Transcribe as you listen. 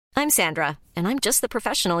I'm Sandra, and I'm just the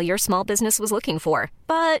professional your small business was looking for.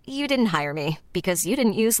 But you didn't hire me because you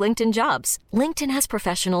didn't use LinkedIn Jobs. LinkedIn has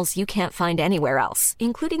professionals you can't find anywhere else,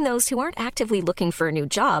 including those who aren't actively looking for a new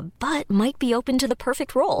job, but might be open to the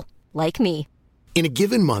perfect role, like me. In a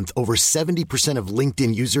given month, over 70% of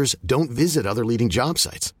LinkedIn users don't visit other leading job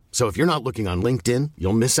sites. So if you're not looking on LinkedIn,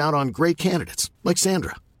 you'll miss out on great candidates like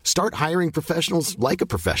Sandra. Start hiring professionals like a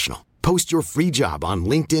professional. Post your free job on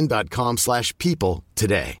linkedin.com/people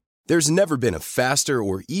today. There's never been a faster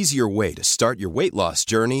or easier way to start your weight loss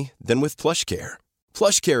journey than with PlushCare.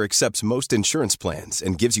 PlushCare accepts most insurance plans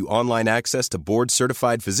and gives you online access to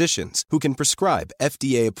board-certified physicians who can prescribe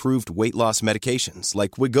FDA-approved weight loss medications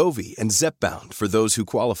like Wegovy and Zepbound for those who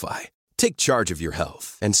qualify. Take charge of your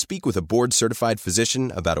health and speak with a board-certified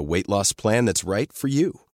physician about a weight loss plan that's right for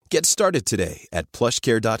you. Get started today at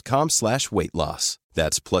plushcare.com/weight loss.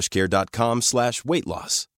 That's plushcare.com/weight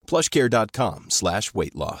loss.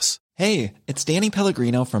 plushcare.com/weight loss. Hey, it's Danny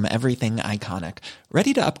Pellegrino from Everything Iconic.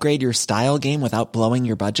 Ready to upgrade your style game without blowing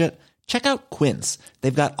your budget? Check out Quince.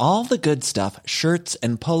 They've got all the good stuff, shirts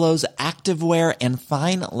and polos, activewear, and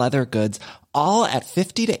fine leather goods, all at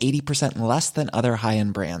 50 to 80% less than other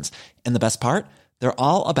high-end brands. And the best part? They're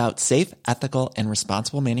all about safe, ethical, and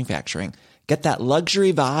responsible manufacturing. Get that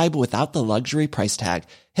luxury vibe without the luxury price tag.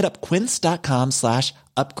 Hit up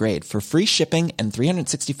quince.com/upgrade for free shipping and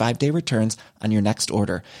 365-day returns on your next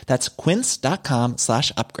order. That's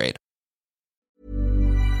quince.com/upgrade.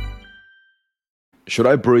 Should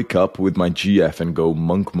I break up with my GF and go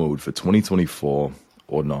monk mode for 2024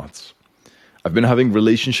 or not? I've been having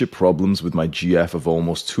relationship problems with my GF of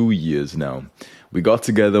almost 2 years now. We got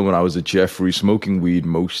together when I was at Jeffrey, smoking weed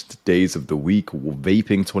most days of the week,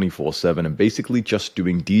 vaping 24/7, and basically just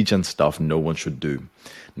doing degen stuff no one should do.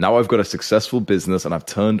 Now I've got a successful business and I've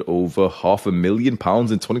turned over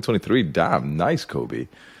 £500,000 in 2023. Damn, nice, Kobe.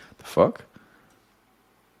 The fuck?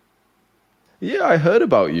 Yeah, I heard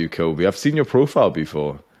about you, Kobe. I've seen your profile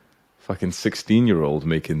before. Fucking 16-year-old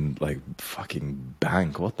making like fucking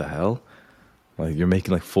bank. What the hell? Like you're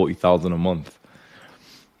making like 40,000 a month.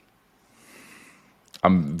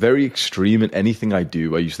 I'm very extreme in anything I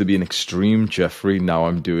do. I used to be an extreme Jeffrey. Now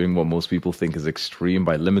I'm doing what most people think is extreme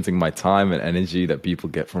by limiting my time and energy that people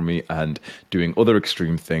get from me and doing other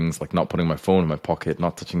extreme things like not putting my phone in my pocket,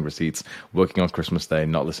 not touching receipts, working on Christmas Day,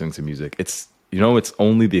 not listening to music. It's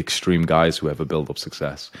only the extreme guys who ever build up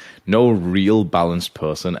success. No real balanced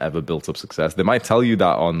person ever built up success. They might tell you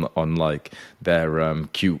that on like their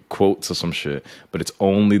cute quotes or some shit, but it's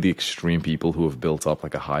only the extreme people who have built up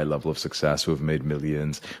like a high level of success, who have made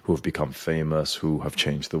millions, who have become famous, who have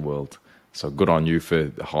changed the world. So good on you for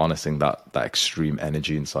harnessing that extreme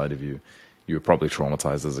energy inside of you. You were probably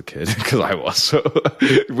traumatized as a kid because I was. So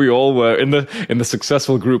we all were in the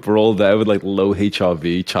successful group. We're all there with like low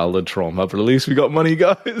HRV, childhood trauma, but at least we got money,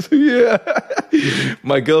 guys. Yeah.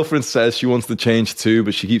 My girlfriend says she wants to change too,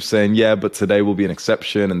 but she keeps saying, yeah, but today will be an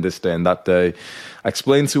exception and this day and that day. I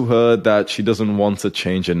explained to her that she doesn't want to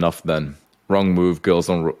change enough then. Wrong move. Girls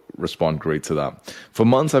don't respond great to that. For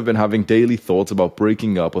months, I've been having daily thoughts about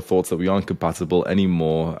breaking up or thoughts that we aren't compatible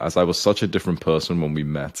anymore as I was such a different person when we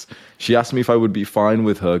met. She asked me if I would be fine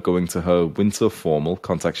with her going to her winter formal.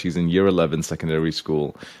 Contact, she's in year 11 secondary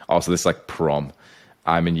school. Also, this is like prom.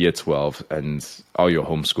 I'm in year 12 and, you're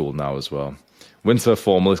homeschooled now as well. Winter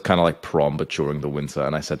formal is kind of like prom, but during the winter.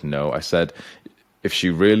 And I said no. I said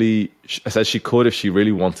she could if she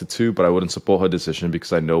really wanted to, but I wouldn't support her decision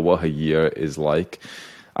because I know what her year is like.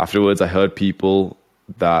 Afterwards, I heard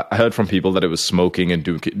from people that it was smoking and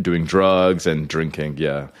doing drugs and drinking.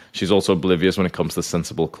 Yeah, she's also oblivious when it comes to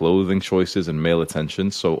sensible clothing choices and male attention.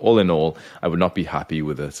 So all in all, I would not be happy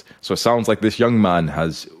with it. So it sounds like this young man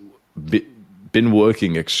has been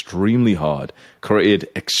working extremely hard, created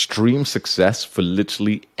extreme success for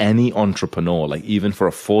literally any entrepreneur. Like even for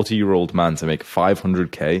a 40-year-old man to make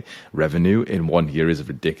 500K revenue in 1 year is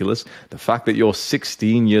ridiculous. The fact that you're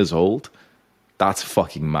 16 years old, that's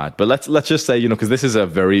fucking mad. But let's just say, because this is a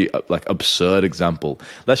very like absurd example.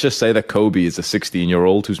 Let's just say that Kobe is a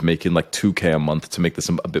 16-year-old who's making like 2K a month to make this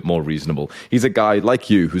a bit more reasonable. He's a guy like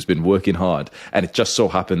you who's been working hard, and it just so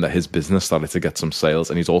happened that his business started to get some sales,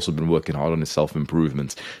 and he's also been working hard on his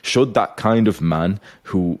self-improvement. Should that kind of man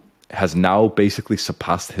who has now basically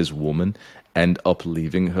surpassed his woman end up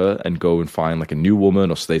leaving her and go and find like a new woman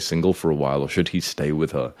or stay single for a while, or should he stay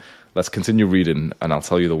with her? Let's continue reading, and I'll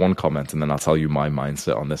tell you the one comment, and then I'll tell you my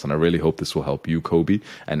mindset on this. And I really hope this will help you, Kobe,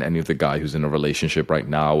 and any other guy who's in a relationship right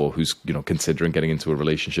now, or who's considering getting into a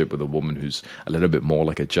relationship with a woman who's a little bit more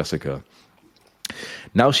like a Jessica.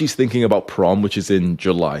 Now she's thinking about prom, which is in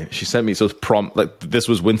July. She sent me, so prom, like this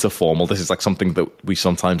was winter formal. This is like something that we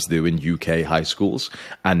sometimes do in UK high schools.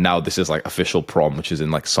 And now this is like official prom, which is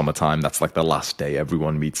in like summertime. That's like the last day.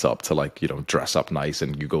 Everyone meets up to like, you know, dress up nice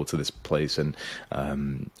and you go to this place. And I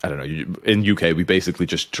don't know, in UK, we basically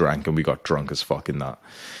just drank and we got drunk as fuck in that.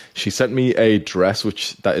 She sent me a dress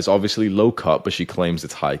that is obviously low cut, but she claims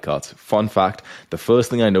it's high cut. Fun fact, the first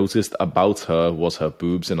thing I noticed about her was her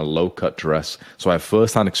boobs in a low cut dress, so I have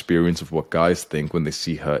first-hand experience of what guys think when they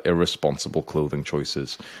see her irresponsible clothing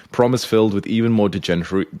choices. Prom is filled with even more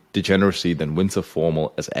degeneracy than winter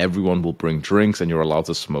formal, as everyone will bring drinks and you're allowed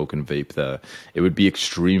to smoke and vape there. It would be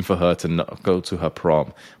extreme for her to not go to her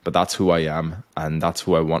prom, but that's who I am, and that's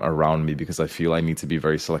who I want around me, because I feel I need to be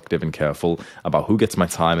very selective and careful about who gets my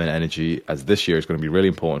time and energy, as this year is going to be really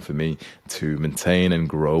important for me to maintain and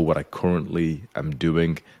grow what I currently am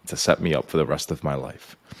doing to set me up for the rest of my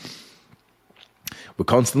life. We're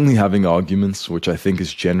constantly having arguments, which I think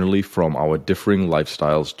is generally from our differing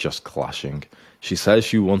lifestyles just clashing. She says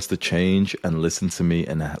she wants to change and listen to me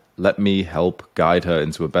and let me help guide her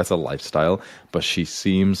into a better lifestyle, but she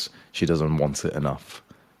seems she doesn't want it enough.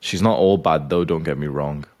 She's not all bad though, don't get me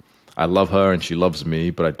wrong. I love her and she loves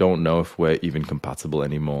me, but I don't know if we're even compatible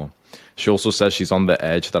anymore. She also says she's on the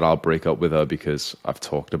edge that I'll break up with her because I've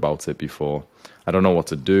talked about it before. I don't know what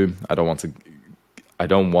to do. I don't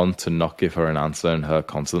want to not give her an answer and her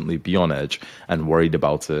constantly be on edge and worried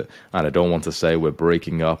about it. And I don't want to say we're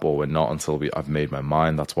breaking up or we're not until I've made my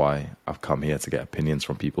mind. That's why I've come here to get opinions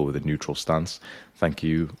from people with a neutral stance. Thank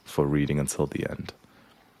you for reading until the end.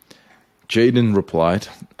 Jaden replied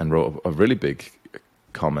and wrote a really big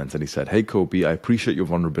comment, and he said, "Hey Kobe, I appreciate your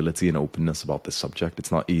vulnerability and openness about this subject.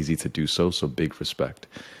 It's not easy to do so big respect.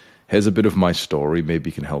 Here's a bit of my story, maybe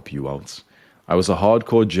it can help you out. I was a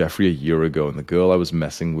hardcore Jeffrey a year ago, and the girl I was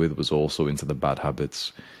messing with was also into the bad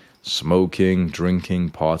habits. Smoking,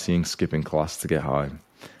 drinking, partying, skipping class to get high.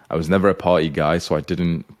 I was never a party guy, so I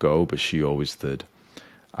didn't go, but she always did.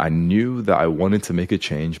 I knew that I wanted to make a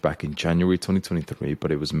change back in January 2023,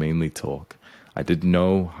 but it was mainly talk. I didn't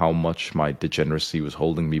know how much my degeneracy was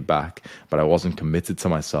holding me back, but I wasn't committed to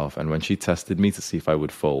myself, and when she tested me to see if I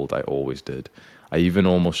would fold, I always did. I even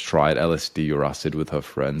almost tried LSD or acid with her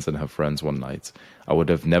friends and her friends one night. I would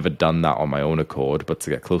have never done that on my own accord, but to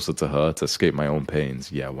get closer to her, to escape my own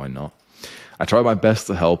pains, yeah, why not? I tried my best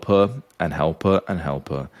to help her,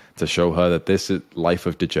 to show her that this life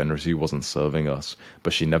of degeneracy wasn't serving us,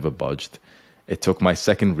 but she never budged. It took my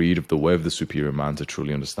second read of The Way of the Superior Man to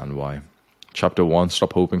truly understand why. Chapter 1,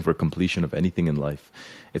 stop hoping for a completion of anything in life.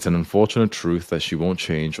 It's an unfortunate truth that she won't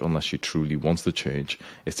change unless she truly wants to change.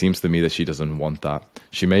 It seems to me that she doesn't want that.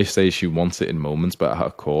 She may say she wants it in moments, but at her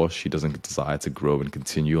core, she doesn't desire to grow and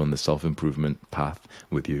continue on the self-improvement path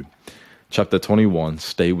with you. Chapter 21,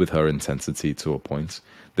 stay with her intensity to a point.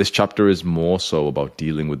 This chapter is more so about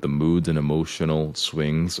dealing with the moods and emotional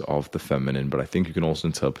swings of the feminine, but I think you can also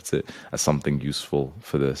interpret it as something useful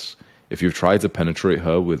for this. If you've tried to penetrate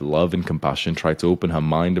her with love and compassion, tried to open her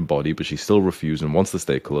mind and body, but she still refused and wants to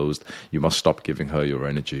stay closed, you must stop giving her your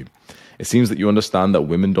energy. It seems that you understand that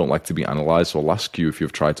women don't like to be analyzed, so I'll ask you if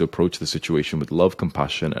you've tried to approach the situation with love,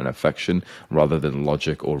 compassion, and affection rather than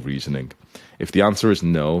logic or reasoning. If the answer is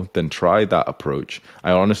no, then try that approach.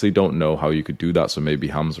 I honestly don't know how you could do that, so maybe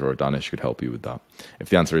Hamza or Danish could help you with that. If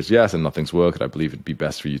the answer is yes and nothing's worked, I believe it'd be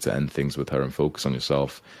best for you to end things with her and focus on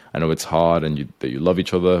yourself. I know it's hard and that you love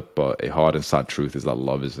each other, but a hard and sad truth is that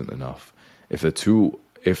love isn't enough. If the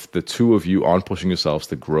two of you aren't pushing yourselves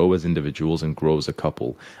to grow as individuals and grow as a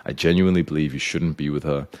couple, I genuinely believe you shouldn't be with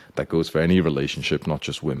her. That goes for any relationship, not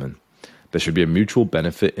just women. There should be a mutual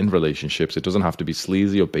benefit in relationships. It doesn't have to be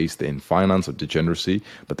sleazy or based in finance or degeneracy,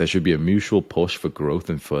 but there should be a mutual push for growth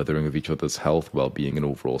and furthering of each other's health, well-being, and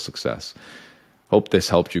overall success. Hope this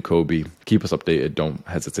helped you, Kobe. Keep us updated. Don't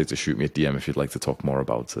hesitate to shoot me a DM if you'd like to talk more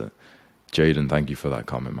about it. Jaden, thank you for that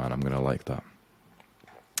comment, man. I'm going to like that.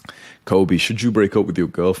 Kobe, should you break up with your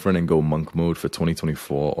girlfriend and go monk mode for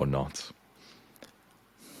 2024 or not?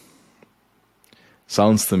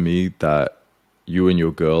 Sounds to me that you and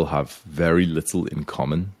your girl have very little in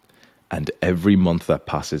common, and every month that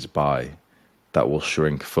passes by, that will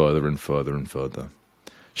shrink further and further and further.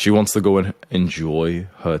 She wants to go and enjoy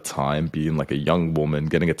her time being like a young woman,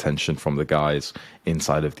 getting attention from the guys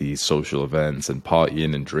inside of these social events and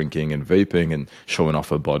partying and drinking and vaping and showing off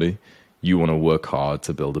her body. You want to work hard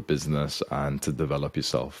to build a business and to develop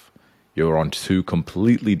yourself. You're on two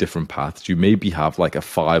completely different paths. You maybe have like a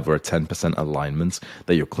 5 or a 10% alignment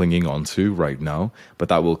that you're clinging on to right now, but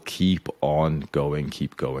that will keep on going,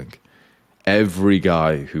 keep going. Every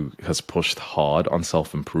guy who has pushed hard on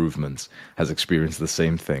self-improvement has experienced the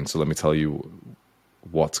same thing. So let me tell you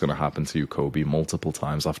what's going to happen to you, Kobe, multiple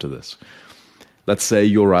times after this. Let's say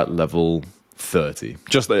you're at level 30.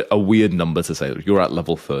 Just a weird number to say. You're at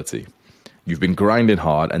level 30. You've been grinding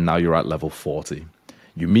hard, and now you're at level 40.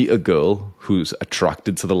 You meet a girl who's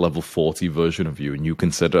attracted to the level 40 version of you, and you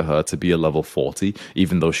consider her to be a level 40,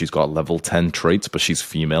 even though she's got level 10 traits, but she's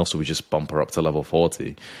female, so we just bump her up to level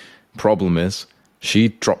 40. Problem is, she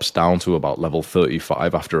drops down to about level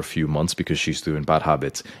 35 after a few months because she's doing bad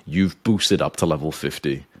habits. You've boosted up to level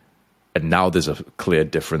 50. And now there's a clear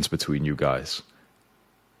difference between you guys.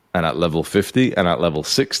 And at level 50 and at level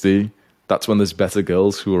 60, that's when there's better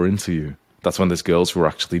girls who are into you. That's when there's girls who are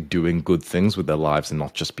actually doing good things with their lives and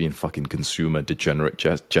not just being fucking consumer, degenerate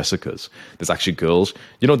Jessicas. There's actually girls,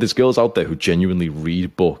 there's girls out there who genuinely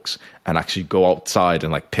read books and actually go outside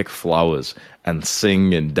and like pick flowers and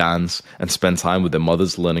sing and dance and spend time with their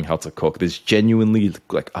mothers learning how to cook. There's genuinely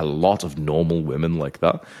like a lot of normal women like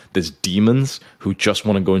that. There's demons who just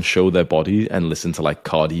want to go and show their body and listen to like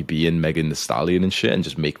Cardi B and Megan Thee Stallion and shit and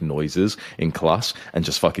just make noises in class and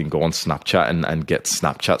just fucking go on Snapchat and get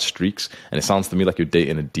Snapchat streaks. And it sounds to me like you're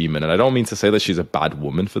dating a demon. And I don't mean to say that she's a bad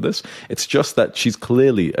woman for this. It's just that she's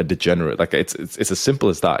clearly a degenerate. Like it's as simple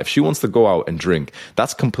as that. If she wants to go out and drink,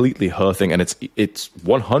 that's completely her thing. And it's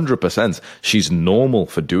 100%. She's normal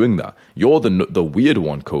for doing that. You're the weird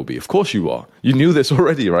one, Kobe. Of course you are. You knew this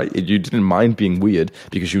already, right? You didn't mind being weird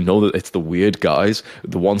because you know that it's the weird guys,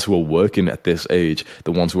 the ones who are working at this age,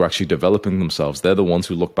 the ones who are actually developing themselves. They're the ones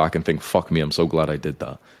who look back and think, fuck me, I'm so glad I did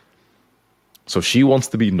that. So she wants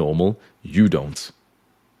to be normal. You don't.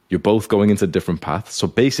 You're both going into different paths. So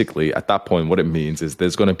basically, at that point, what it means is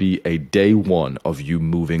there's going to be a day one of you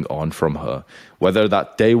moving on from her. Whether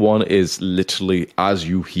that day one is literally as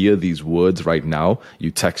you hear these words right now,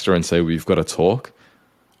 you text her and say, we've got to talk.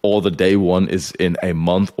 Or the day one is in a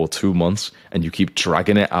month or 2 months and you keep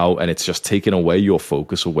dragging it out and it's just taking away your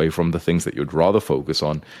focus away from the things that you'd rather focus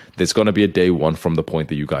on. There's going to be a day one from the point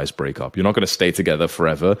that you guys break up. You're not going to stay together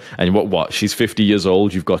forever. And what? She's 50 years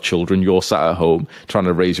old. You've got children. You're sat at home trying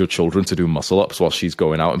to raise your children to do muscle ups while she's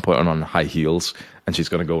going out and putting on high heels. And she's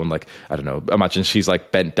going to go and like, I don't know, imagine she's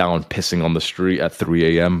like bent down pissing on the street at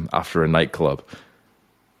 3 a.m. after a nightclub.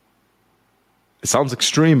 It sounds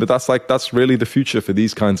extreme, but that's really the future for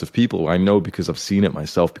these kinds of people. I know because I've seen it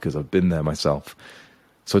myself, because I've been there myself.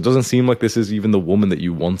 So it doesn't seem like this is even the woman that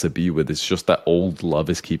you want to be with. It's just that old love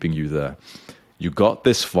is keeping you there. You got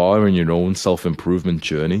this far in your own self-improvement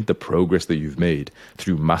journey, the progress that you've made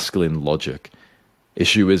through masculine logic.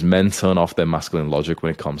 Issue is men turn off their masculine logic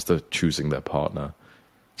when it comes to choosing their partner.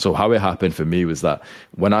 So how it happened for me was that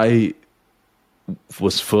when I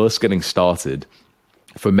was first getting started,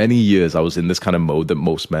 for many years, I was in this kind of mode that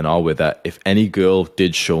most men are, where that if any girl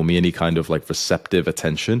did show me any kind of like receptive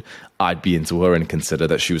attention, I'd be into her and consider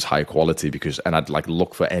that she was high quality and I'd like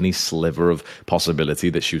look for any sliver of possibility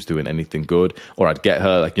that she was doing anything good. Or I'd get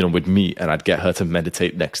her with me and I'd get her to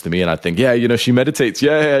meditate next to me and I'd think, yeah, she meditates.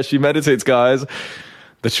 Yeah, she meditates, guys.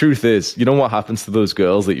 The truth is, you know what happens to those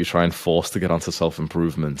girls that you try and force to get onto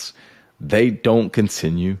self-improvements? They don't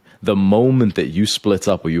continue. The moment that you split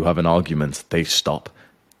up or you have an argument, they stop.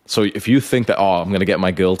 So if you think that, I'm going to get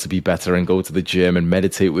my girl to be better and go to the gym and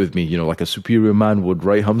meditate with me, like a superior man would,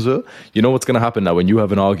 right, Hamza? You know what's going to happen now when you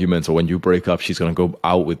have an argument or when you break up? She's going to go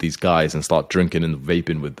out with these guys and start drinking and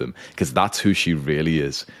vaping with them because that's who she really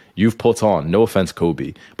is. You've put on, no offense,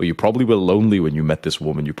 Kobe, but you probably were lonely when you met this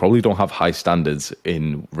woman. You probably don't have high standards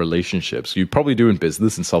in relationships. You probably do in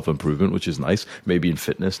business and self-improvement, which is nice. Maybe in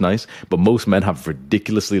fitness, nice. But most men have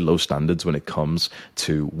ridiculously low standards when it comes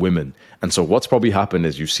to women. And so what's probably happened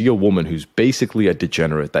is you see a woman who's basically a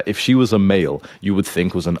degenerate that if she was a male, you would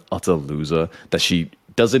think was an utter loser, that she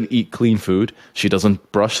doesn't eat clean food. She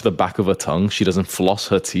doesn't brush the back of her tongue. She doesn't floss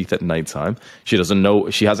her teeth at nighttime. She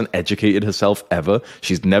hasn't educated herself ever.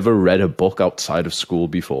 She's never read a book outside of school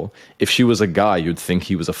before. If she was a guy, you'd think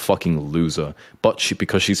he was a fucking loser. But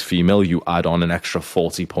because she's female, you add on an extra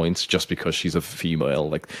 40 points just because she's a female.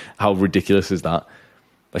 Like, how ridiculous is that?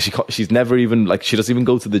 Like she's never even she doesn't even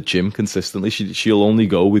go to the gym consistently. She'll only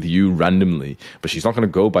go with you randomly, but she's not going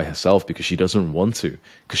to go by herself because she doesn't want to,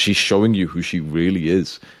 because she's showing you who she really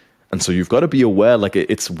is. And so you've got to be aware,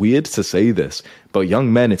 it's weird to say this, but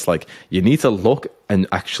young men, it's like you need to look and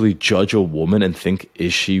actually judge a woman and think,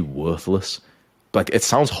 is she worthless? It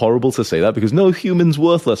sounds horrible to say that because no human's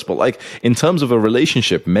worthless, but in terms of a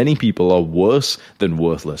relationship, many people are worse than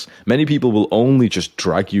worthless. Many people will only just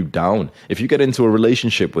drag you down. If you get into a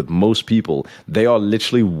relationship with most people, they are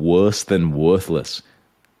literally worse than worthless.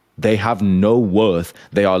 They have no worth.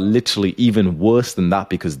 They are literally even worse than that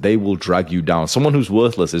because they will drag you down. Someone who's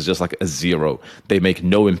worthless is just like a zero. They make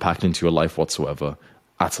no impact into your life whatsoever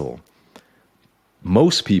at all.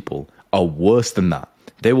 Most people are worse than that.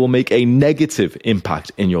 They will make a negative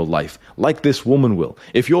impact in your life, like this woman will.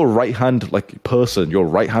 If your right-hand person, your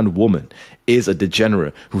right-hand woman is a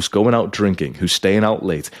degenerate who's going out drinking, who's staying out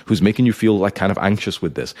late, who's making you feel like kind of anxious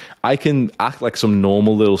with this, I can act like some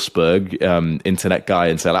normal little spurg internet guy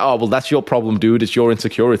and say like, oh, well, that's your problem, dude. It's your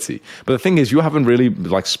insecurity. But the thing is, you haven't really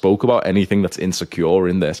spoke about anything that's insecure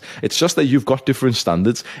in this. It's just that you've got different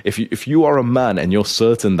standards. If you are a man and you're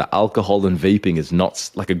certain that alcohol and vaping is not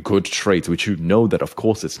like a good trait, which you know that of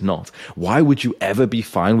course it's not, why would you ever be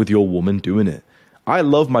fine with your woman doing it? I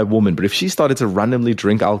love my woman, but if she started to randomly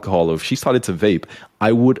drink alcohol or if she started to vape,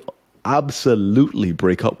 I would absolutely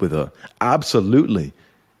break up with her. Absolutely.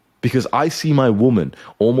 Because I see my woman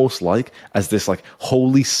almost as this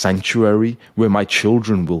holy sanctuary where my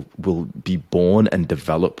children will be born and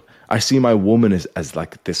develop. I see my woman as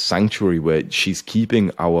this sanctuary where she's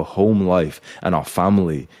keeping our home life and our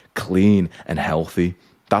family clean and healthy.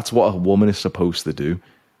 That's what a woman is supposed to do.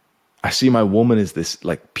 I see my woman as this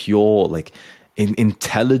pure,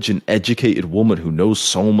 intelligent, educated woman who knows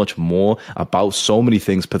so much more about so many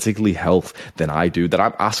things, particularly health, than I do, that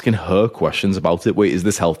I'm asking her questions about it. Wait, is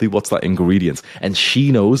this healthy? What's that ingredient? And she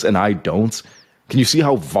knows and I don't. Can you see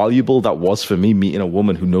how valuable that was for me, meeting a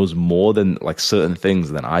woman who knows more than certain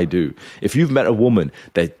things than I do? If you've met a woman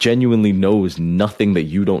that genuinely knows nothing that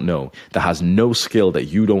you don't know, that has no skill that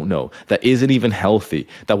you don't know, that isn't even healthy,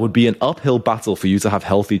 that would be an uphill battle for you to have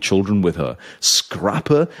healthy children with her, scrap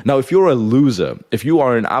her. Now, if you're a loser, if you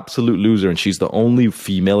are an absolute loser and she's the only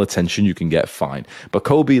female attention you can get, fine. But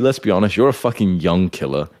Kobe, let's be honest, you're a fucking young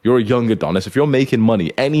killer. You're a young Adonis. If you're making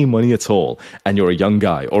money, any money at all, and you're a young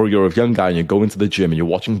guy, or you're a young guy and you're going to the gym and you're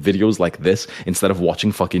watching videos like this instead of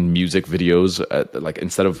watching fucking music videos,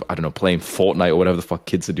 instead of, I don't know, playing Fortnite or whatever the fuck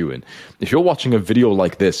kids are doing. If you're watching a video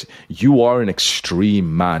like this, you are an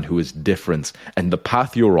extreme man who is different, and the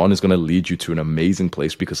path you're on is going to lead you to an amazing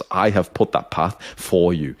place because I have put that path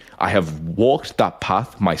for you. I have walked that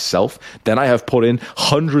path myself. Then I have put in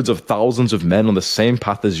hundreds of thousands of men on the same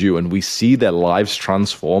path as you, and we see their lives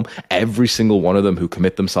transform. Every single one of them who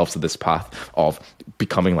commit themselves to this path of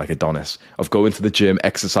becoming like Adonis, of going to the gym,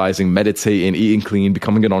 exercising, meditating, eating clean,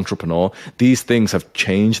 becoming an entrepreneur. These things have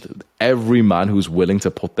changed every man who's willing to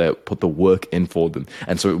put the work in for them.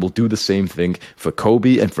 And so it will do the same thing for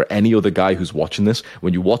Kobe and for any other guy who's watching this.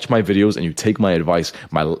 When you watch my videos and you take my advice,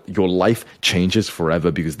 your life changes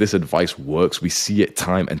forever because this advice works. We see it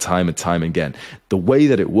time and time and time again. The way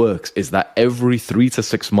that it works is that every 3 to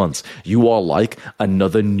 6 months, you are like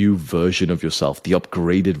another new version of yourself, the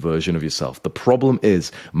upgraded version of yourself. The problem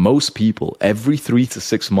is most people every 3 to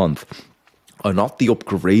 6 months are not the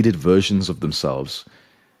upgraded versions of themselves.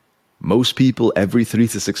 Most people every 3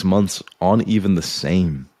 to 6 months aren't even the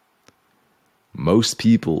same. Most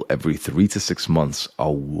people every 3 to 6 months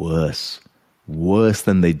are worse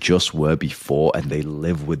than they just were before, and they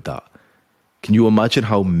live with that. Can you imagine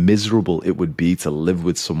how miserable it would be to live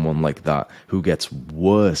with someone like that who gets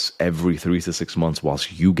worse every 3 to 6 months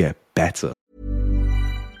whilst you get better?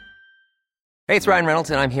 Hey, it's Ryan Reynolds,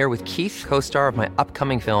 and I'm here with Keith, co-star of my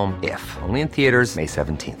upcoming film, If, only in theaters May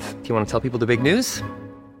 17th. Do you want to tell people the big news?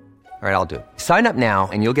 All right, I'll do it. Sign up now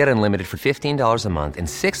and you'll get unlimited for $15 a month and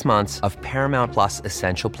 6 months of Paramount Plus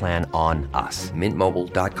Essential Plan on us.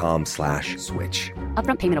 MintMobile.com/switch.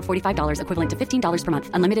 Upfront payment of $45 equivalent to $15 per month.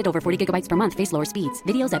 Unlimited over 40 gigabytes per month. Face lower speeds.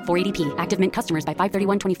 Videos at 480p. Active Mint customers by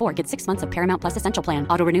 531.24 get 6 months of Paramount Plus Essential Plan.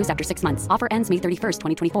 Auto renews after 6 months. Offer ends May 31st,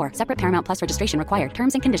 2024. Separate Paramount Plus registration required.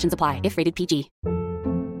 Terms and conditions apply if rated PG.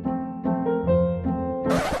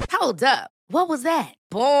 Hold up. What was that?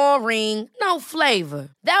 Boring. No flavor.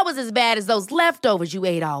 That was as bad as those leftovers you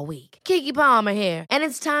ate all week. Keke Palmer here, and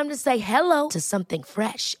it's time to say hello to something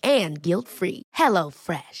fresh and guilt-free. Hello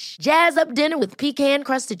Fresh. Jazz up dinner with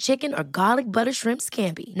pecan-crusted chicken or garlic butter shrimp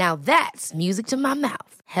scampi. Now that's music to my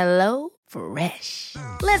mouth. Hello Fresh.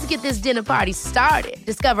 Let's get this dinner party started.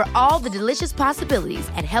 Discover all the delicious possibilities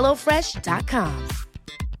at hellofresh.com.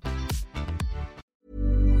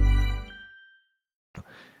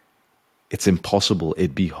 It's impossible.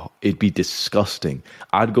 It'd be disgusting.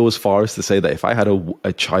 I'd go as far as to say that if I had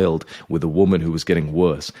a child with a woman who was getting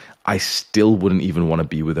worse, I still wouldn't even want to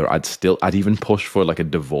be with her. I'd even push for like a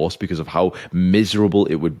divorce because of how miserable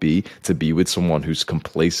it would be to be with someone who's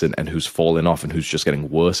complacent and who's falling off and who's just getting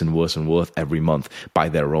worse and worse and worse every month by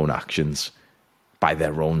their own actions, by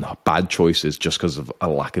their own bad choices, just because of a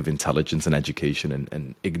lack of intelligence and education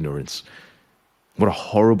and ignorance. What a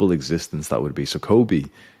horrible existence that would be. So Kobe,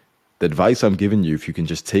 The advice I'm giving you, if you can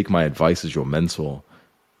just take my advice as your mentor,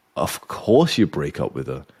 of course you break up with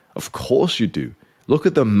her. Of course you do. Look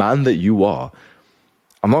at the man that you are.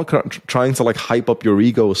 I'm not trying to like hype up your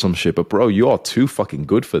ego or some shit, but bro, you are too fucking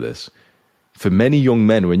good for this. For many young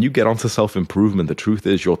men, when you get onto self-improvement, the truth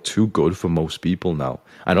is you're too good for most people now.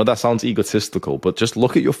 I know that sounds egotistical, but just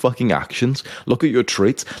look at your fucking actions. Look at your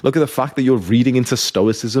traits. Look at the fact that you're reading into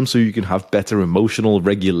stoicism so you can have better emotional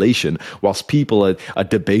regulation, whilst people are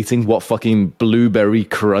debating what fucking blueberry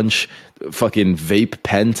crunch fucking vape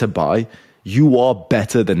pen to buy. You are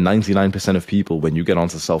better than 99% of people when you get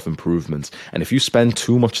onto self-improvement. And if you spend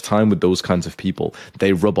too much time with those kinds of people,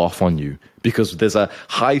 they rub off on you. Because there's a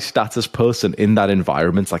high status person in that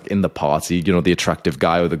environment, like in the party, you know, the attractive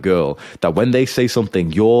guy or the girl, that when they say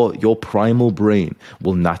something, your primal brain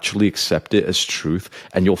will naturally accept it as truth,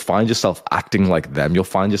 and you'll find yourself acting like them. You'll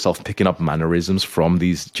find yourself picking up mannerisms from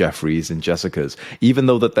these Jeffreys and Jessicas. Even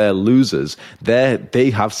though that they're losers, they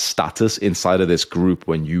have status inside of this group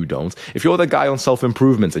when you don't. If you're the guy on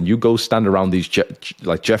self-improvement and you go stand around these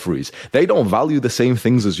like Jeffreys, they don't value the same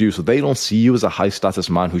things as you, so they don't see you as a high status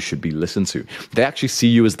man who should be listened to. They actually see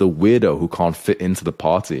you as the weirdo who can't fit into the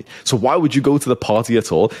party. So why would you go to the party at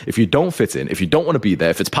all if you don't fit in, if you don't want to be there,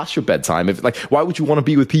 if it's past your bedtime, why would you want to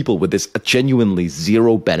be with people with this genuinely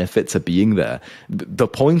zero benefit to being there? The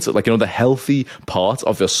point, like, you know, the healthy part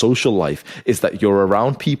of your social life is that you're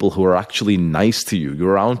around people who are actually nice to you.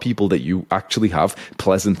 You're around people that you actually have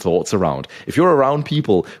pleasant thoughts around. If you're around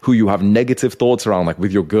people who you have negative thoughts around, like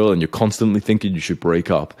with your girl, and you're constantly thinking you should break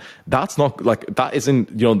up, that's not like, that isn't,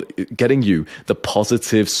 you know, getting you the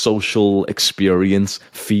positive social experience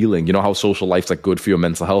feeling. You know how social life's like good for your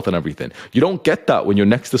mental health and everything. You don't get that when you're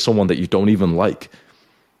next to someone that you don't even like.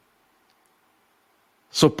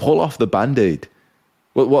 So pull off the band-aid.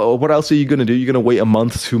 What else are you going to do? You're going to wait a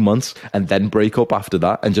month, 2 months, and then break up after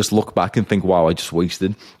that and just look back and think, wow, I just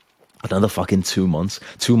wasted another fucking 2 months.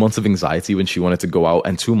 2 months of anxiety when she wanted to go out,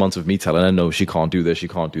 and 2 months of me telling her, no, she can't do this, she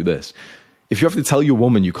can't do this. If you have to tell your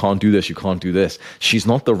woman you can't do this, you can't do this, she's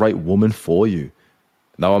not the right woman for you.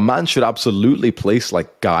 Now, a man should absolutely place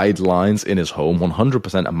like guidelines in his home,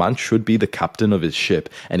 100%. A man should be the captain of his ship,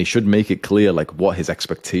 and he should make it clear like what his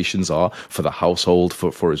expectations are for the household,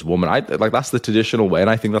 for his woman. Like that's the traditional way, and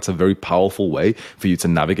I think that's a very powerful way for you to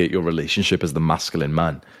navigate your relationship as the masculine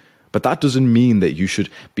man. But that doesn't mean that you should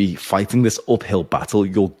be fighting this uphill battle.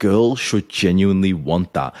 Your girl should genuinely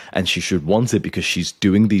want that. And she should want it because she's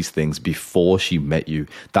doing these things before she met you.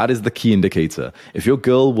 That is the key indicator. If your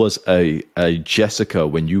girl was a Jessica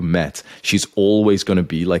when you met, she's always going to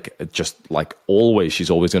be she's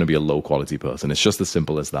always going to be a low quality person. It's just as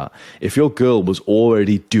simple as that. If your girl was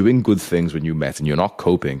already doing good things when you met and you're not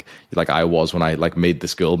coping, like I was when I like made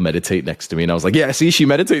this girl meditate next to me, and I was like, yeah, see, she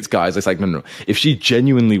meditates, guys. It's like, no. If she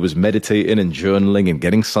genuinely was meditating and journaling and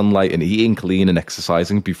getting sunlight and eating clean and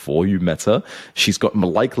exercising before you met her, she's got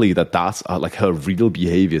more likely that's like her real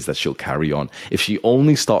behaviors that she'll carry on. If she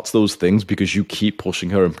only starts those things because you keep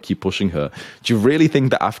pushing her and keep pushing her, do you really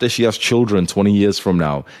think that after she has children 20 years from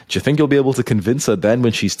now, do you think you'll be able to convince her then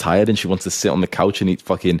when she's tired and she wants to sit on the couch and eat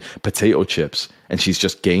fucking potato chips, and she's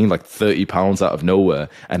just gained like 30 pounds out of nowhere,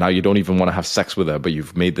 and now you don't even want to have sex with her, but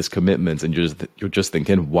you've made this commitment, and you're just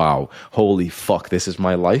thinking, wow, holy fuck, this is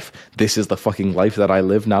my life. This is the fucking life that I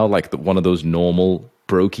live now, like one of those normal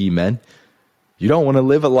brokey men. You don't want to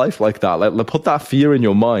live a life like that. Like, put that fear in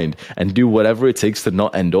your mind and do whatever it takes to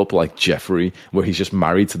not end up like Jeffrey, where he's just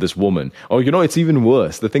married to this woman. Or, you know, it's even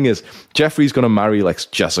worse. The thing is, Jeffrey's going to marry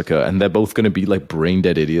like Jessica, and they're both going to be like brain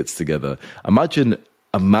dead idiots together. Imagine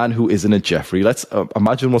a man who isn't a Jeffrey. Let's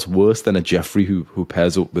imagine what's worse than a Jeffrey who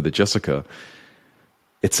pairs up with a Jessica.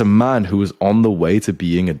 It's a man who is on the way to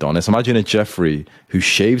being Adonis. Imagine a Jeffrey who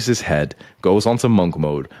shaves his head, goes onto monk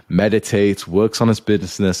mode, meditates, works on his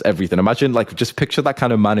business, everything. Imagine, like, just picture that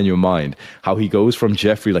kind of man in your mind, how he goes from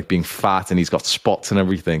Jeffrey, like, being fat and he's got spots and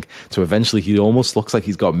everything, to eventually he almost looks like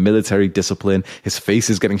he's got military discipline. His face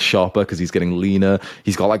is getting sharper because he's getting leaner.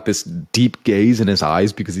 He's got, like, this deep gaze in his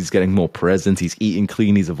eyes because he's getting more present. He's eating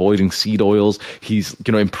clean. He's avoiding seed oils. He's,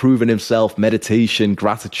 you know, improving himself, meditation,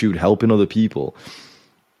 gratitude, helping other people.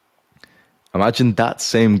 Imagine that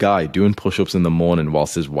same guy doing push-ups in the morning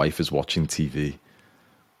whilst his wife is watching TV.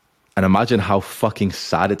 And imagine how fucking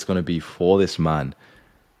sad it's going to be for this man,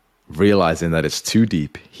 realizing that it's too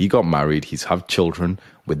deep. He got married. He's had children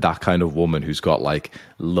with that kind of woman who's got like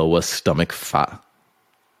lower stomach fat,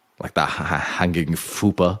 like that hanging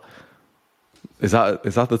fupa. Is that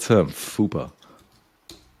the term? Fupa.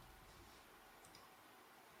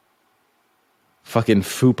 Fucking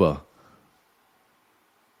fupa.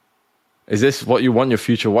 Is this what you want your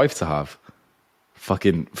future wife to have?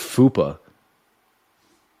 fucking fupa.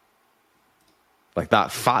 Like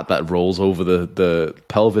that fat that rolls over the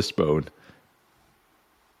pelvis bone.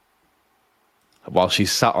 While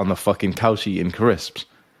she's sat on the fucking couch eating crisps.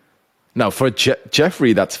 Now, for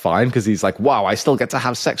Jeffrey, that's fine, because he's like, wow, I still get to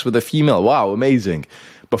have sex with a female. Wow, amazing.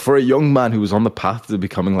 But for a young man who was on the path to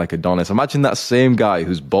becoming like Adonis, imagine that same guy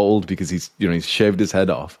who's bald because he's shaved his head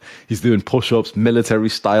off. He's doing push-ups, military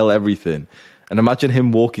style, everything. And imagine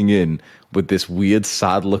him walking in with this weird,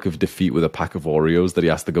 sad look of defeat with a pack of Oreos that he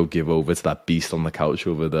has to go give over to that beast on the couch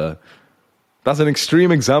over there. That's an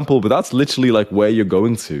extreme example, but that's literally like where you're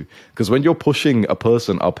going to. Because when you're pushing a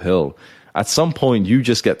person uphill, at some point you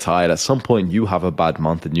just get tired. At some point you have a bad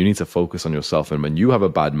month and you need to focus on yourself. And when you have a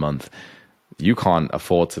bad month, you can't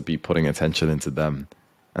afford to be putting attention into them.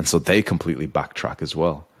 And so they completely backtrack as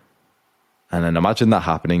well. And then imagine that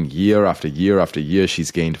happening year after year after year.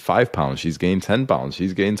 She's gained 5 pounds, she's gained 10 pounds,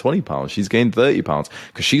 she's gained 20 pounds, she's gained 30 pounds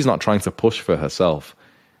because she's not trying to push for herself.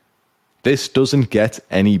 This doesn't get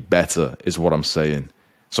any better, is what I'm saying.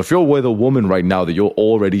 So if you're with a woman right now that you're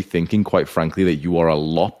already thinking, quite frankly, that you are a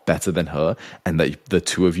lot better than her and that the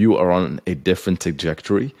two of you are on a different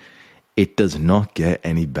trajectory, it does not get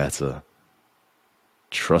any better.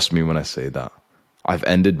 Trust me when I say that. I've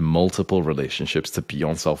ended multiple relationships to be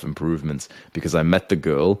on self-improvement because I met the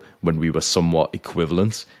girl when we were somewhat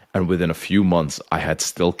equivalent, and within a few months I had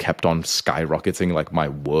still kept on skyrocketing, like my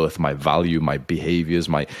worth, my value, my behaviors,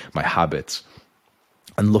 my habits.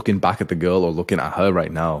 And looking back at the girl or looking at her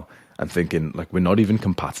right now and thinking, like, we're not even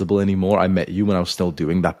compatible anymore. I met you when I was still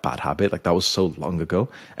doing that bad habit. Like, that was so long ago,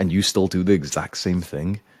 and you still do the exact same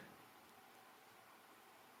thing.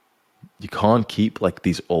 You can't keep like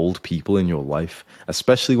these old people in your life,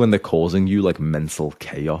 especially when they're causing you like mental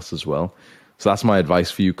chaos as well. So that's my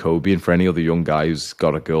advice for you, Kobe, and for any other young guy who's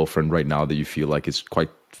got a girlfriend right now that you feel like is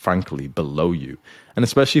quite frankly below you. And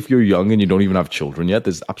especially if you're young and you don't even have children yet,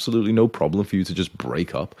 there's absolutely no problem for you to just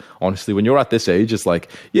break up. Honestly, when you're at this age, it's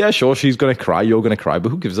like, yeah, sure, she's going to cry, you're going to cry, but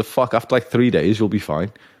who gives a fuck? After like 3 days, you'll be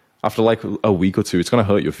fine. After like a week or two, it's going to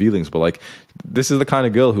hurt your feelings. But like, this is the kind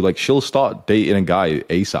of girl who like, she'll start dating a guy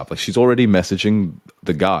ASAP. Like, she's already messaging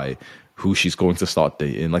the guy who she's going to start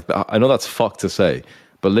dating. Like, I know that's fucked to say,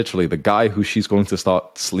 but literally the guy who she's going to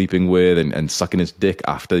start sleeping with and sucking his dick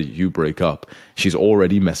after you break up, she's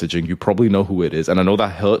already messaging. You probably know who it is. And I know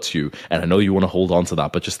that hurts you. And I know you want to hold on to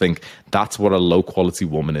that. But just think, that's what a low quality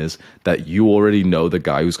woman is. That you already know the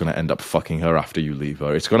guy who's going to end up fucking her after you leave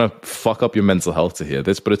her. It's going to fuck up your mental health to hear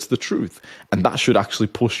this, but it's the truth. And that should actually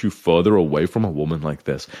push you further away from a woman like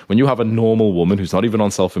this. When you have a normal woman who's not even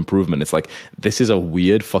on self-improvement, it's like, this is a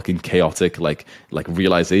weird fucking chaotic like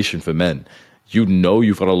realization for men. You know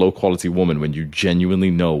you've got a low-quality woman when you genuinely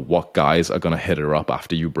know what guys are going to hit her up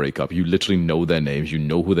after you break up. You literally know their names, you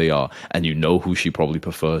know who they are, and you know who she probably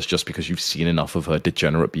prefers just because you've seen enough of her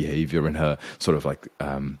degenerate behavior and her sort of like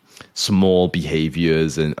small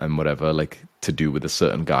behaviors and whatever, like to do with a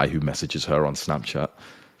certain guy who messages her on Snapchat.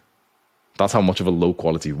 That's how much of a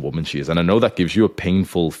low-quality woman she is. And I know that gives you a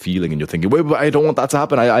painful feeling and you're thinking, wait, I don't want that to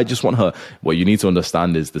happen. I just want her. What you need to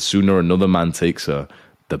understand is the sooner another man takes her,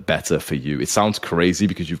 the better for you. It sounds crazy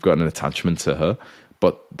because you've got an attachment to her,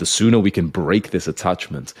 but the sooner we can break this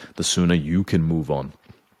attachment, the sooner you can move on.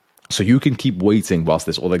 So you can keep waiting whilst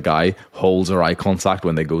this other guy holds her eye contact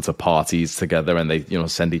when they go to parties together and they,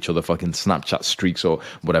 send each other fucking Snapchat streaks or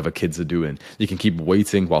whatever kids are doing. You can keep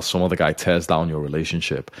waiting while some other guy tears down your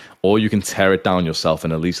relationship, or you can tear it down yourself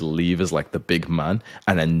and at least leave as like the big man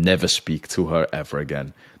and then never speak to her ever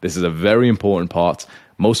again. This is a very important part.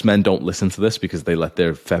 Most men don't listen to this because they let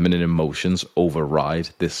their feminine emotions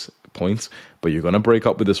override this point. But you're going to break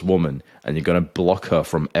up with this woman and you're going to block her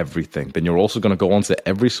from everything. Then you're also going to go onto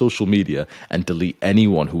every social media and delete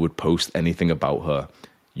anyone who would post anything about her.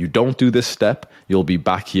 You don't do this step, you'll be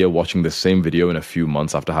back here watching the same video in a few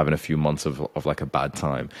months after having a few months of like a bad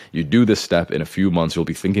time. You do this step, in a few months, you'll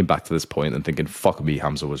be thinking back to this point and thinking, fuck me,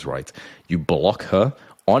 Hamza was right. You block her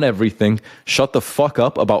on everything. Shut the fuck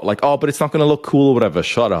up about like, oh, but it's not going to look cool or whatever.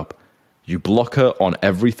 Shut up. You block her on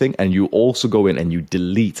everything, and you also go in and you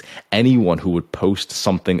delete anyone who would post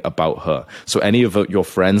something about her. So any of your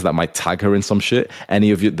friends that might tag her in some shit,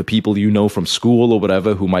 any of the people you know from school or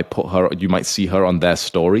whatever who might put her, you might see her on their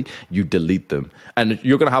story, you delete them. And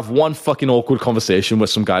you're going to have one fucking awkward conversation where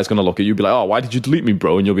some guy's going to look at you and be like, oh, why did you delete me,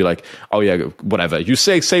 bro? And you'll be like, oh yeah, whatever. You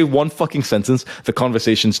say one fucking sentence, the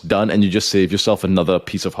conversation's done, and you just save yourself another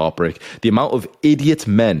piece of heartbreak. The amount of idiot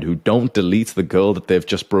men who don't delete the girl that they've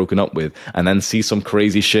just broken up with with, and then see some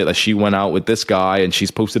crazy shit that she went out with this guy and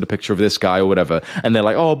she's posted a picture of this guy or whatever, and they're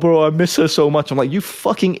like, oh bro, I miss her so much. I'm like, you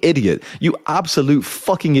fucking idiot, you absolute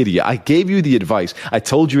fucking idiot. I gave you the advice, I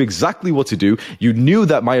told you exactly what to do, you knew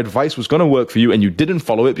that my advice was going to work for you, and you didn't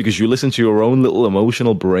follow it because you listened to your own little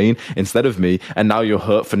emotional brain instead of me, and now you're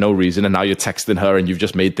hurt for no reason, and now you're texting her and you've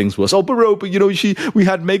just made things worse. Oh bro, but you know, we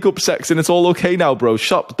had makeup sex and it's all okay now, bro.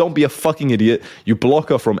 Shut up, don't be a fucking idiot. You block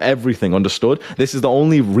her from everything, understood? This is the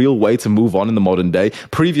only real way to move on in the modern day.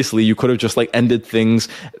 Previously, you could have just like ended things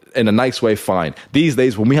in a nice way, fine. These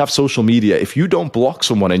days, when we have social media, if you don't block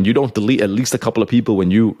someone and you don't delete at least a couple of people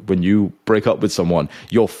when you break up with someone,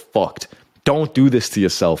 you're fucked. Don't do this to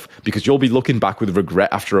yourself, because you'll be looking back with regret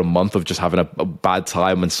after a month of just having a bad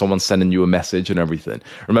time when someone's sending you a message and everything.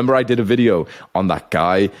 Remember, I did a video on that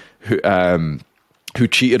guy who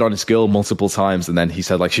cheated on his girl multiple times, and then he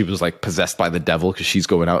said like she was like possessed by the devil because she's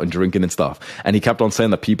going out and drinking and stuff, and he kept on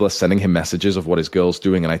saying that people are sending him messages of what his girl's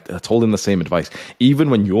doing, and I told him the same advice. Even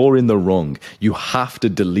when you're in the wrong, you have to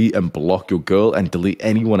delete and block your girl and delete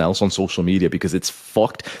anyone else on social media, because it's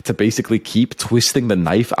fucked to basically keep twisting the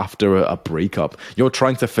knife after a breakup. You're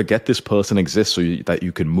trying to forget this person exists so that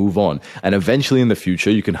you can move on, and eventually in the future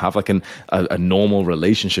you can have like a normal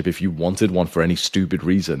relationship if you wanted one for any stupid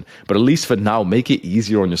reason. But at least for now, make it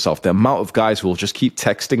easier on yourself. The amount of guys who will just keep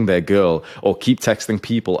texting their girl or keep texting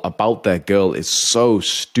people about their girl is so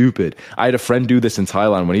stupid. I had a friend do this in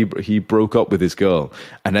Thailand when he broke up with his girl,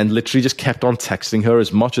 and then literally just kept on texting her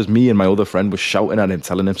as much as me and my other friend was shouting at him,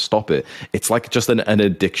 telling him stop it. It's like just an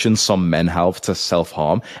addiction some men have to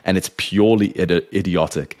self-harm, and it's purely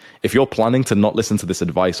idiotic. If you're planning to not listen to this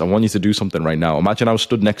advice, I want you to do something right now. Imagine I was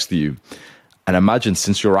stood next to you, and imagine,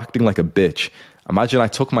 since you're acting like a bitch, imagine I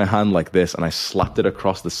took my hand like this and I slapped it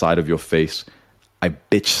across the side of your face. I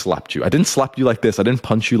bitch slapped you. I didn't slap you like this. I didn't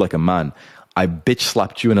punch you like a man. I bitch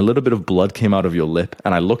slapped you, and a little bit of blood came out of your lip,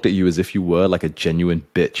 and I looked at you as if you were like a genuine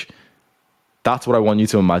bitch. That's what I want you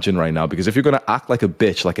to imagine right now, because if you're going to act like a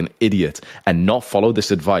bitch, like an idiot, and not follow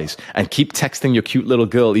this advice, and keep texting your cute little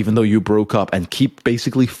girl even though you broke up, and keep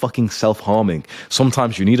basically fucking self-harming,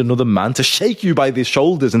 sometimes you need another man to shake you by the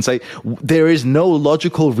shoulders and say, there is no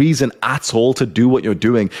logical reason at all to do what you're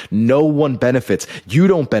doing. No one benefits. You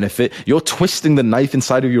don't benefit. You're twisting the knife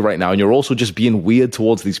inside of you right now, and you're also just being weird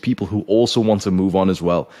towards these people who also want to move on as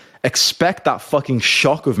well. Expect that fucking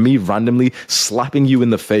shock of me randomly slapping you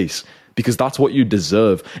in the face, because that's what you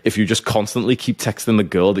deserve if you just constantly keep texting the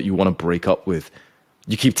girl that you want to break up with.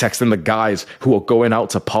 You keep texting the guys who are going out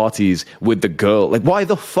to parties with the girl. Like, why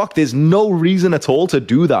the fuck? There's no reason at all to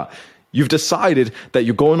do that. You've decided that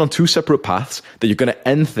you're going on two separate paths, that you're going to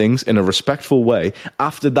end things in a respectful way.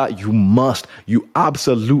 After that, you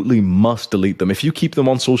absolutely must delete them. If you keep them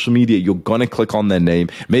on social media, you're going to click on their name.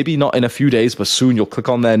 Maybe not in a few days, but soon you'll click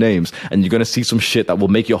on their names, and you're going to see some shit that will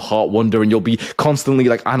make your heart wonder, and you'll be constantly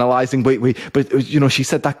like analyzing, wait, but you know, she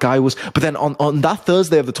said that guy was, but then on that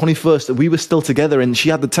Thursday of the 21st, we were still together and she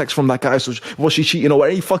had the text from that guy, so was she cheating or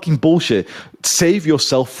any fucking bullshit? Save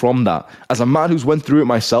yourself from that. As a man who's went through it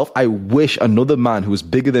myself, I wish another man who was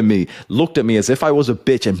bigger than me looked at me as if I was a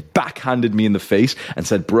bitch and backhanded me in the face and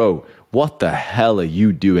said, bro, what the hell are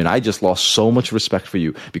you doing? I just lost so much respect for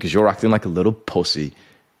you because you're acting like a little pussy.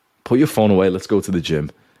 Put your phone away. Let's go to the gym.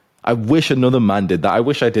 I wish another man did that. I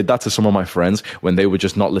wish I did that to some of my friends when they were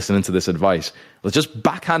just not listening to this advice. Let's just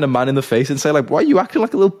backhand a man in the face and say, like, why are you acting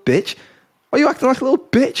like a little bitch? Why are you acting like a little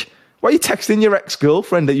bitch? Why are you texting your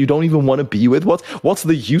ex-girlfriend that you don't even want to be with? What's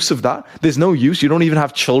the use of that? There's no use. You don't even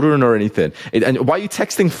have children or anything. And why are you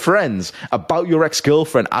texting friends about your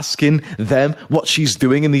ex-girlfriend, asking them what she's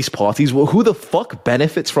doing in these parties? Well, who the fuck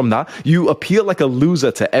benefits from that? You appear like a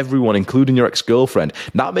loser to everyone, including your ex-girlfriend.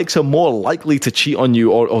 That makes her more likely to cheat on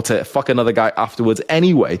you or to fuck another guy afterwards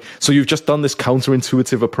anyway. So you've just done this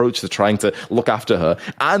counterintuitive approach to trying to look after her.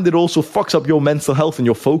 And it also fucks up your mental health and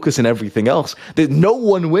your focus and everything else. No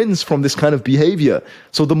one wins from this kind of behavior.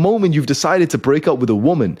 So the moment you've decided to break up with a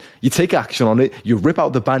woman, you take action on it, you rip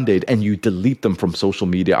out the band-aid, and you delete them from social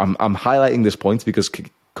media. I'm highlighting this point because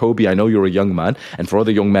Kobe, I know you're a young man, and for other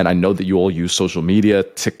young men, I know that you all use social media,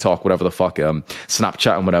 TikTok, whatever the fuck,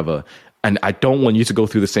 Snapchat and whatever. And I don't want you to go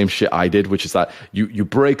through the same shit I did, which is that you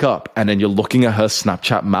break up and then you're looking at her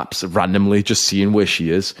Snapchat maps randomly, just seeing where she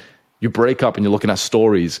is. You break up and you're looking at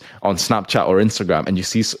stories on Snapchat or Instagram, and you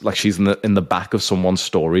see like she's in the back of someone's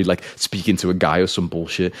story, like speaking to a guy or some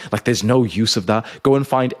bullshit. Like, there's no use of that. Go and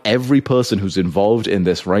find every person who's involved in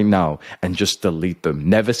this right now and just delete them.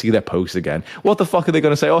 Never see their posts again. What the fuck are they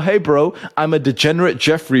going to say? Oh, hey, bro, I'm a degenerate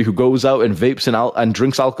Jeffrey who goes out and vapes and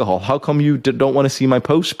drinks alcohol. How come you don't want to see my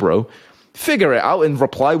posts, bro? figure it out and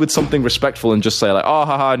reply with something respectful and just say like, oh,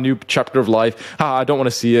 haha, new chapter of life. Haha, I don't want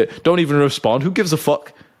to see it. Don't even respond. Who gives a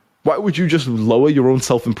fuck? Why would you just lower your own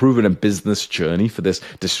self-improvement and business journey for this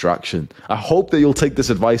distraction? I hope that you'll take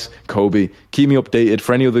this advice, Kobe. Keep me updated.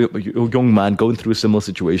 For any other young man going through a similar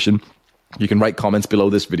situation, you can write comments below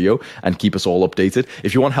this video and keep us all updated.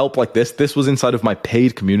 If you want help like this was inside of my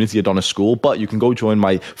paid community, Adonis School, but you can go join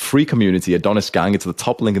my free community, Adonis Gang. It's the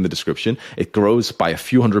top link in the description. It grows by a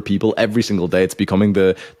few hundred people every single day. It's becoming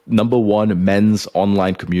the #1 men's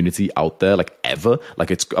online community out there, like ever. Like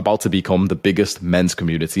it's about to become the biggest men's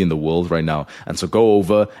community in the world right now. And so go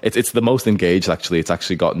over. It's the most engaged, actually. It's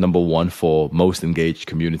actually got #1 for most engaged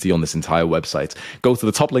community on this entire website. Go to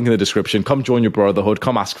the top link in the description. Come join your brotherhood.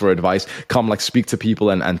 Come ask for advice. Come like speak to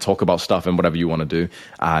people and talk about stuff and whatever you want to do.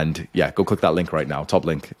 And yeah, go click that link right now. Top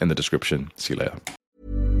link in the description. See you later.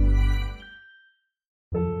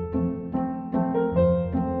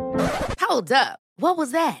 Hold up. What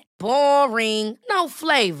was that? Boring. No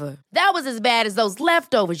flavor. That was as bad as those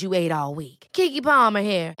leftovers you ate all week. Keke Palmer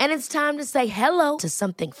here. And it's time to say hello to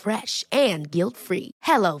something fresh and guilt-free.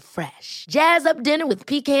 Hello Fresh. Jazz up dinner with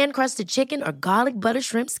pecan-crusted chicken or garlic butter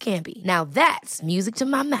shrimp scampi. Now that's music to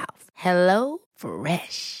my mouth. Hello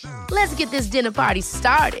Fresh. Let's get this dinner party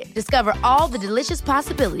started. Discover all the delicious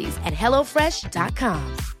possibilities at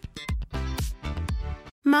HelloFresh.com.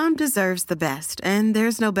 Mom deserves the best, and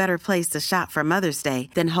there's no better place to shop for Mother's Day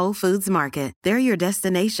than Whole Foods Market. They're your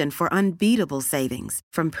destination for unbeatable savings,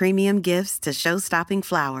 from premium gifts to show-stopping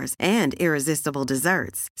flowers and irresistible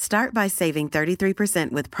desserts. Start by saving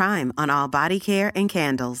 33% with Prime on all body care and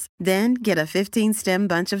candles. Then get a 15-stem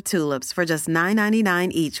bunch of tulips for just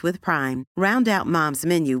 $9.99 each with Prime. Round out Mom's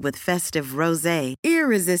menu with festive rosé,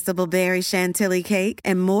 irresistible berry chantilly cake,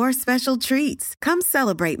 and more special treats. Come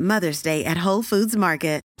celebrate Mother's Day at Whole Foods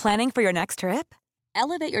Market. Planning for your next trip?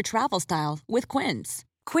 Elevate your travel style with Quince.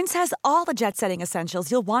 Quince has all the jet-setting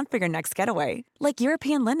essentials you'll want for your next getaway, like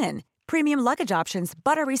European linen, premium luggage options,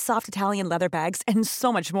 buttery soft Italian leather bags, and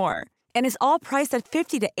so much more. And is all priced at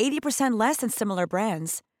 50 to 80% less than similar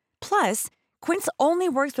brands. Plus, Quince only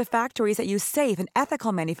works with factories that use safe and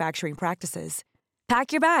ethical manufacturing practices.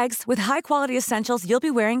 Pack your bags with high-quality essentials you'll be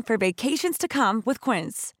wearing for vacations to come with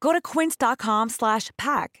Quince. Go to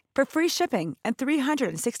quince.com/pack for free shipping and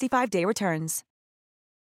 365-day returns.